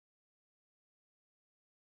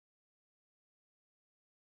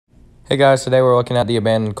Hey guys, today we're looking at the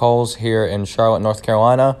abandoned Kohls here in Charlotte, North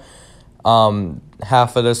Carolina.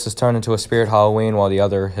 Half of this is turned into a Spirit Halloween while the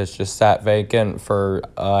other has just sat vacant for,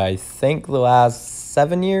 I think, the last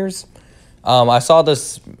 7 years. I saw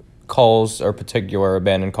this Kohls, or particular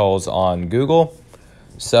abandoned Kohls, on Google.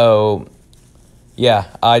 So,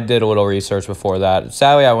 yeah, I did a little research before that.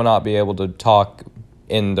 Sadly, I will not be able to talk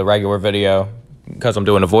in the regular video because I'm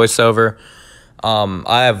doing a voiceover.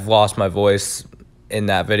 I have lost my voice in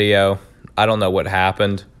that video. I don't know what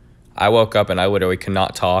happened. I woke up and I literally could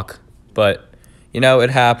not talk, but you know, it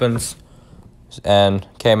happens. And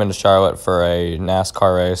came into Charlotte for a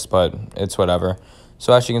NASCAR race, but it's whatever.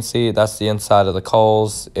 So as you can see, that's the inside of the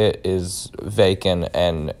Kohls. It is vacant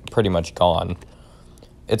and pretty much gone.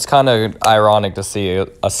 It's kind of ironic to see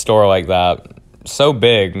a store like that, so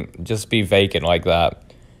big, just be vacant like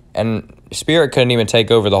that. And Spirit couldn't even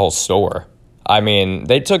take over the whole store. I mean,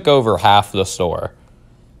 they took over half the store.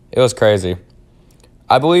 It was crazy.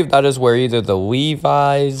 I believe that is where either the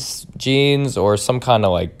Levi's jeans or some kind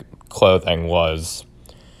of like clothing was.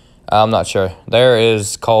 I'm not sure. There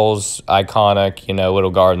is Kohls' iconic,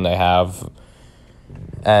 little garden they have.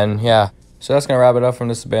 And yeah. So that's going to wrap it up from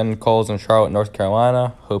this abandoned Kohls in Charlotte, North Carolina.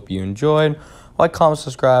 Hope you enjoyed. Like, comment,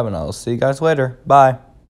 subscribe, and I will see you guys later. Bye.